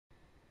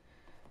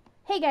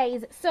Hey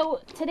guys, so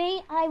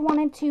today I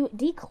wanted to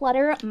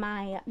declutter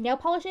my nail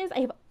polishes. I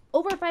have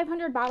over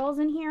 500 bottles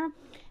in here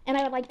and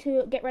I would like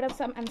to get rid of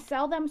some and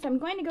sell them. So I'm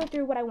going to go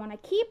through what I want to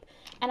keep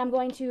and I'm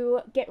going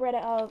to get rid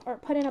of or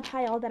put in a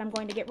pile that I'm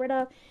going to get rid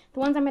of. The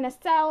ones I'm going to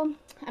sell,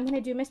 I'm going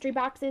to do mystery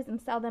boxes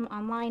and sell them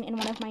online in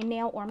one of my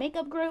nail or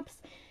makeup groups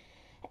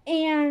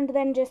and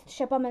then just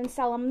ship them and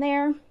sell them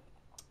there.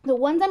 The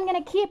ones I'm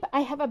going to keep, I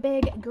have a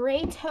big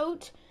gray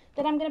tote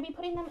that I'm going to be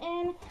putting them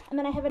in, and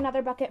then I have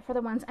another bucket for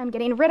the ones I'm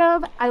getting rid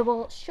of. I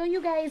will show you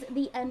guys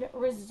the end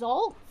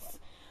results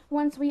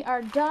once we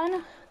are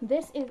done.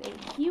 This is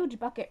a huge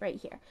bucket right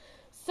here.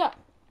 So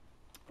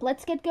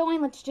let's get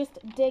going. Let's just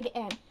dig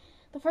in.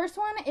 The first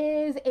one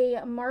is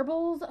a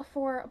marbles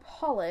for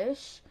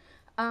polish.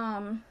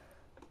 Okay,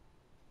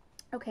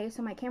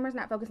 so my camera's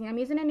not focusing. I'm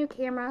using a new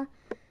camera,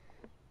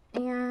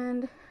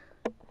 and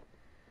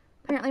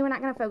apparently we're not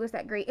going to focus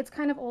that great. It's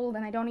kind of old,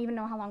 and I don't even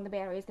know how long the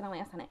battery is going to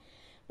last on it.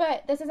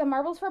 But this is a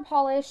marbles for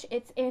polish.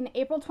 It's in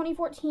April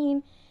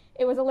 2014.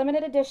 It was a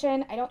limited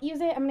edition. I don't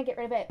use it. I'm going to get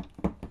rid of it.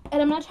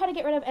 And I'm going to try to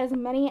get rid of as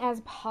many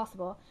as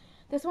possible.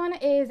 This one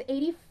is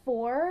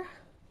 84.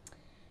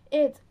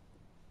 It's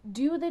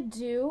Do the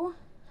Do.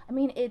 I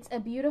mean, it's a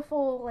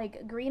beautiful,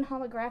 like, green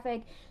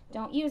holographic.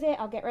 Don't use it.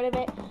 I'll get rid of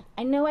it.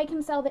 I know I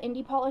can sell the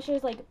indie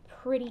polishes, like,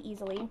 pretty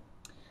easily.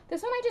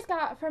 This one I just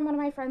got from one of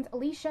my friends,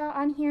 Alicia,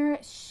 on here.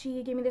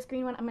 She gave me this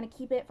green one. I'm going to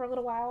keep it for a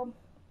little while.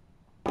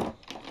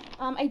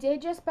 I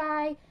did just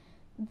buy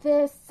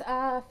this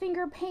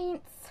finger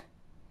paints.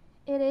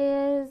 It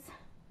is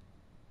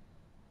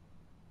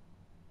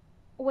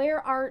Where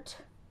Art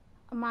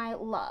My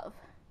Love.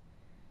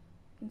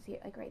 You can see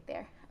it like right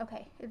there.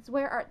 Okay, it's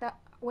Where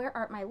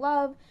Art My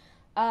Love.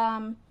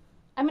 I'm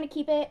gonna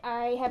keep it.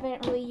 I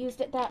haven't really used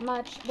it that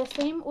much. The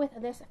same with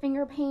this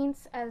finger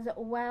paints as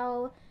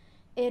well.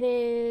 It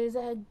is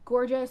a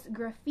Gorgeous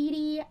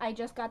Graffiti. I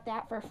just got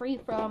that for free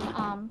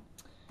from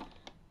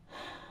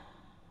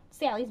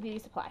Sally's Beauty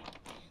Supply.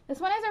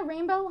 This one is a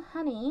Rainbow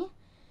Honey.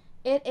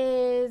 It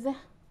is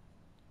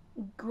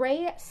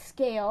gray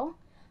scale.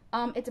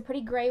 It's a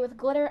pretty gray with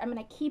glitter. I'm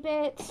going to keep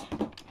it.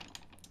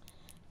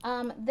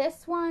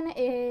 This one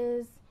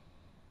is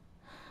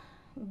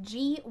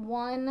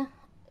G1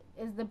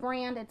 is the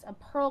brand. It's a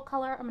pearl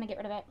color. I'm going to get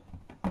rid of it.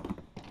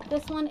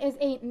 This one is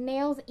a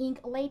Nails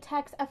Ink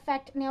Latex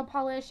Effect nail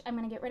polish. I'm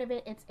going to get rid of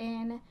it. It's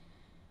in,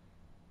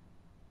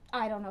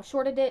 I don't know,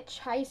 Shoreditch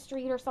High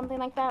Street or something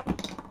like that.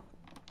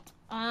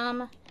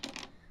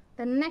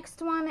 The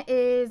next one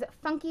is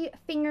Funky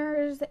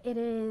Fingers. It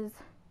is,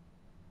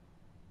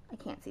 I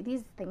can't see,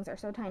 these things are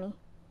so tiny.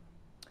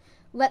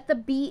 Let the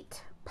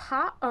Beat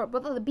Pop, or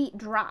let the beat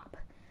drop.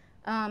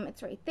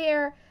 It's right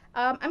there.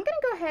 I'm gonna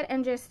go ahead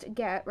and just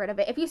get rid of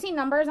it. If you see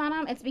numbers on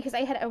them, it's because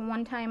I had a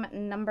one-time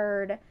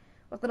numbered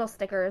with little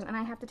stickers, and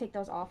I have to take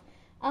those off.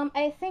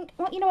 I think,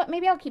 well, you know what,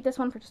 maybe I'll keep this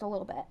one for just a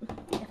little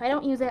bit. If I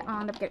don't use it,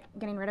 I'll end up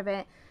getting rid of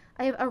it.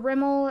 I have a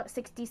Rimmel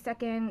 60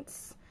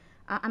 Seconds.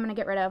 I'm going to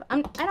get rid of.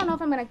 I don't know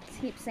if I'm going to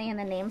keep saying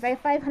the names. I have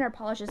 500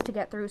 polishes to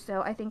get through,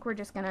 so I think we're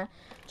just going to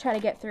try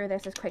to get through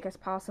this as quick as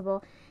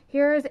possible.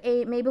 Here's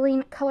a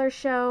Maybelline Color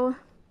Show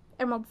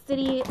Emerald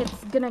City.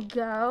 It's going to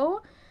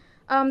go.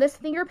 This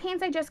finger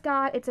paints I just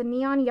got, it's a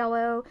neon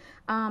yellow.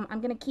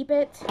 I'm going to keep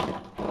it.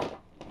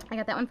 I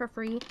got that one for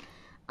free.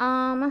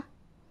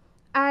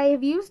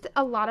 I've used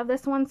a lot of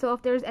this one, so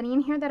if there's any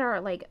in here that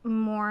are like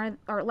more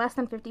or less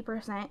than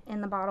 50%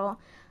 in the bottle,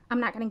 I'm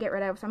not going to get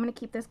rid of, so I'm going to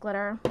keep this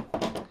glitter.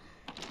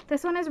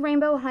 This one is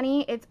Rainbow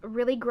Honey. It's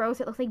really gross.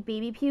 It looks like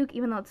baby puke,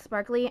 even though it's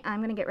sparkly. I'm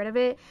going to get rid of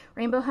it.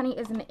 Rainbow Honey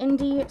is an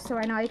indie, so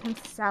I know I can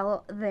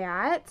sell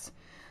that.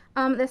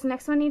 This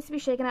next one needs to be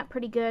shaken up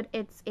pretty good.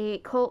 It's a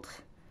Cult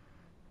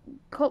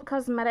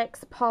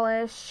Cosmetics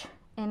polish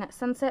in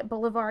Sunset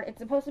Boulevard. It's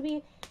supposed to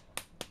be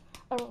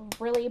a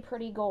really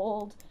pretty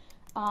gold.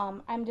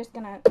 I'm just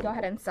going to go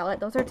ahead and sell it.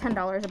 Those are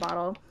 $10 a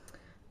bottle.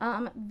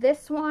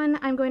 This one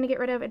I'm going to get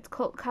rid of. It's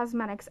Cult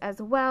Cosmetics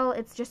as well.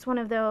 It's just one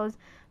of those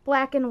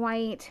black and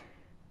white,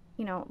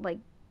 you know, like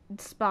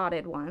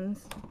spotted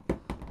ones.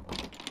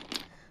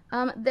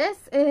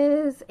 This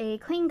is a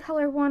clean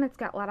color one. It's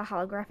got a lot of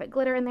holographic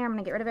glitter in there. I'm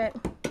going to get rid of it.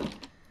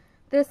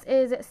 This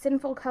is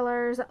Sinful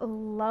Colors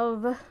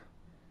Love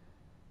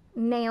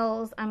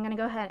Nails. I'm going to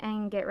go ahead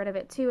and get rid of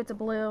it too. It's a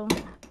blue.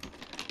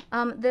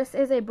 This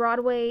is a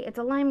Broadway. It's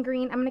a lime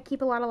green. I'm going to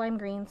keep a lot of lime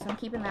green, so I'm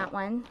keeping that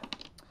one.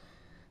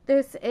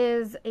 This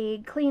is a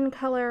clean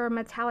color,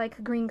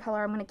 metallic green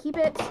color. I'm going to keep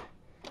it.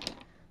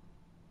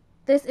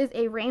 This is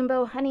a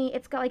Rainbow Honey.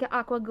 It's got like an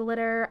aqua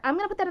glitter. I'm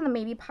going to put that in the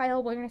maybe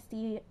pile. We're going to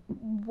see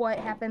what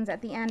happens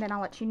at the end, and I'll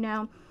let you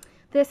know.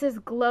 This is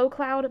Glow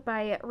Cloud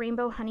by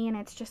Rainbow Honey, and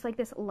it's just like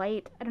this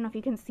light. I don't know if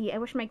you can see. I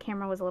wish my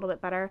camera was a little bit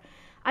better.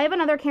 I have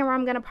another camera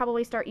I'm going to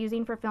probably start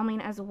using for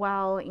filming as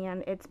well,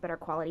 and it's better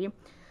quality.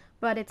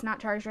 But it's not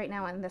charged right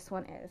now, and this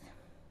one is.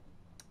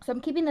 So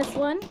I'm keeping this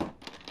one.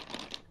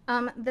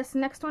 This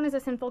next one is a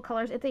Sinful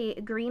Colors. It's a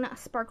green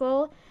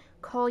sparkle.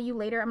 Call You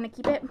Later. I'm going to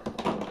keep it.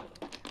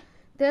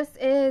 This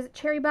is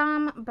Cherry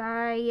Bomb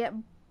by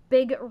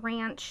Big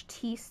Ranch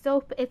tea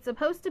soap. It's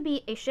supposed to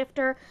be a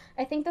shifter.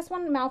 I think this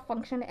one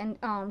malfunctioned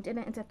and did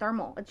it into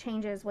thermal. It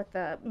changes with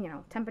the, you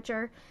know,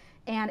 temperature.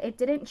 And it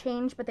didn't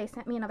change, but they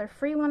sent me another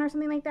free one or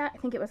something like that. I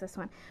think it was this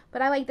one.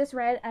 But I like this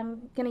red.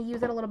 I'm going to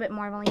use it a little bit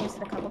more. I've only used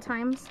it a couple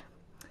times.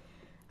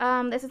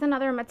 This is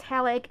another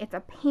metallic. It's a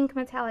pink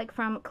metallic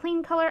from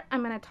Clean Color.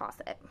 I'm going to toss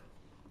it.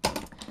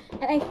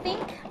 And I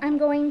think I'm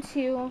going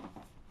to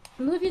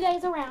move you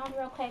guys around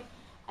real quick.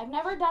 I've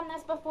never done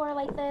this before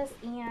like this,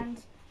 and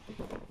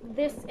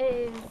this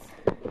is,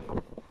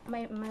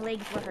 my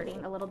legs were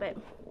hurting a little bit.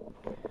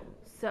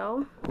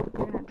 So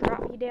I'm going to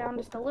drop you down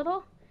just a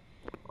little,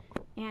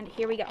 and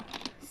here we go.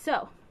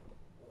 So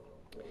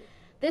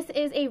this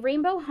is a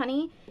Rainbow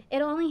Honey.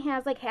 It only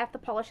has like half the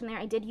polish in there.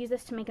 I did use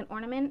this to make an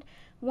ornament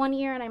one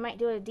year, and I might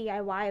do a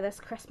DIY this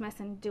Christmas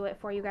and do it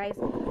for you guys.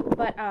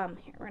 But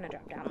here, we're going to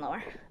drop down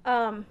lower.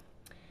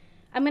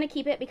 I'm going to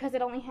keep it because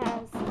it only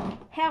has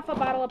half a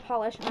bottle of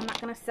polish, and I'm not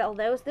going to sell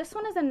those. This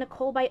one is a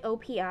Nicole by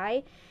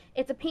OPI.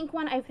 It's a pink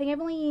one. I think I've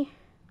only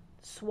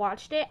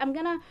swatched it. I'm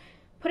going to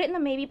put it in the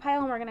maybe pile,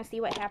 and we're going to see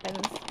what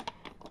happens.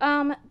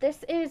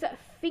 This is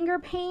Finger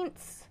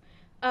Paints.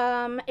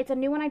 It's a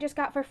new one I just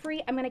got for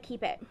free. I'm going to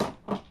keep it.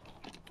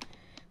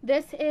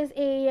 This is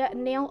a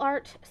nail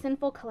art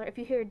Sinful Color. If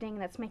you hear a ding,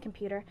 that's my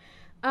computer.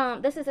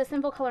 This is a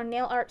Sinful Color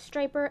nail art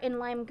striper in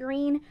lime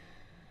green.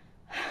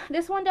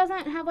 This one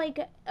doesn't have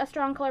like a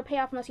strong color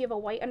payoff unless you have a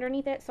white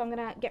underneath it, so I'm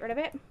going to get rid of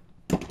it.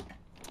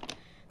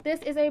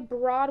 This is a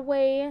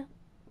Broadway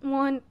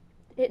one.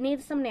 It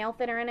needs some nail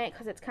thinner in it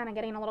because it's kind of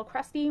getting a little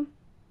crusty.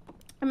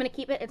 I'm going to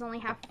keep it. It's only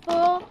half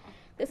full.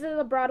 This is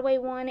a Broadway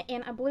one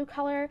in a blue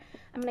color.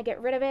 I'm going to get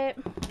rid of it.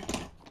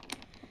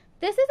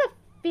 This is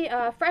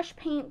a Fresh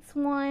Paints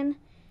one,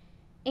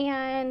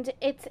 and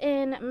it's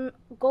in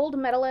Gold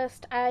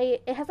Medalist.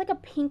 It has like a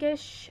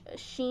pinkish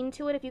sheen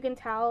to it, if you can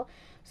tell.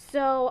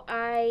 So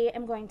I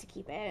am going to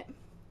keep it.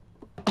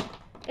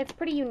 It's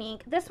pretty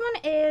unique. This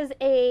one is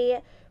a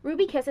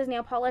Ruby Kisses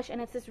nail polish, and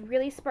it's this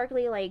really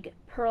sparkly like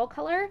pearl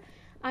color.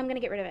 I'm going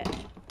to get rid of it.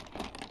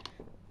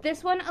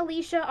 This one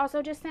Alicia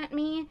also just sent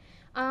me.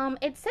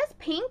 It says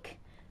pink,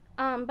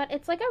 but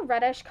it's like a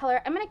reddish color.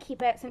 I'm going to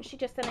keep it since she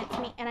just sent it to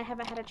me, and I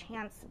haven't had a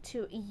chance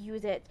to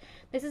use it.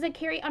 This is a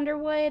Carrie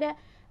Underwood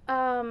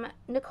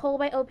Nicole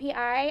by OPI.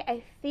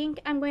 I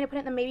think I'm going to put it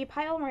in the maybe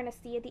pile, and we're going to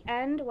see at the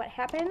end what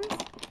happens.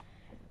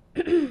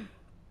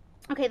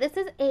 Okay, this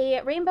is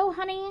a Rainbow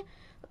Honey.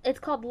 It's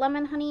called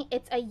Lemon Honey.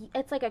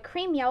 It's like a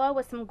cream yellow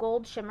with some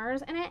gold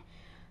shimmers in it.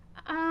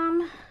 I'm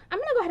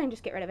gonna go ahead and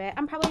just get rid of it.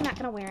 I'm probably not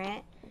gonna wear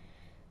it.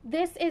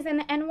 This is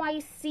an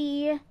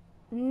NYC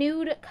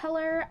nude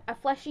color, a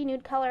fleshy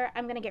nude color.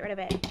 I'm gonna get rid of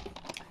it.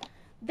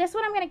 This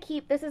one I'm gonna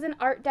keep. This is an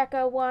Art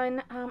Deco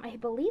one. I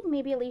believe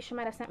maybe Alicia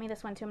might have sent me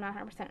this one too. I'm not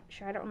 100%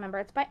 sure. I don't remember.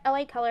 It's by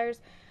LA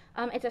Colors.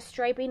 It's a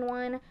striping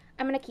one.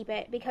 I'm going to keep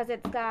it because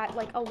it's got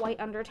like a white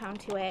undertone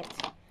to it.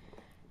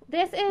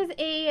 This is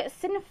a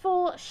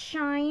Sinful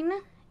Shine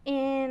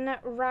in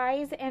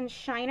Rise and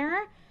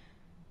Shiner.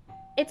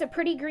 It's a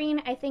pretty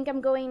green. I think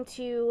I'm going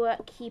to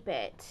keep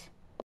it.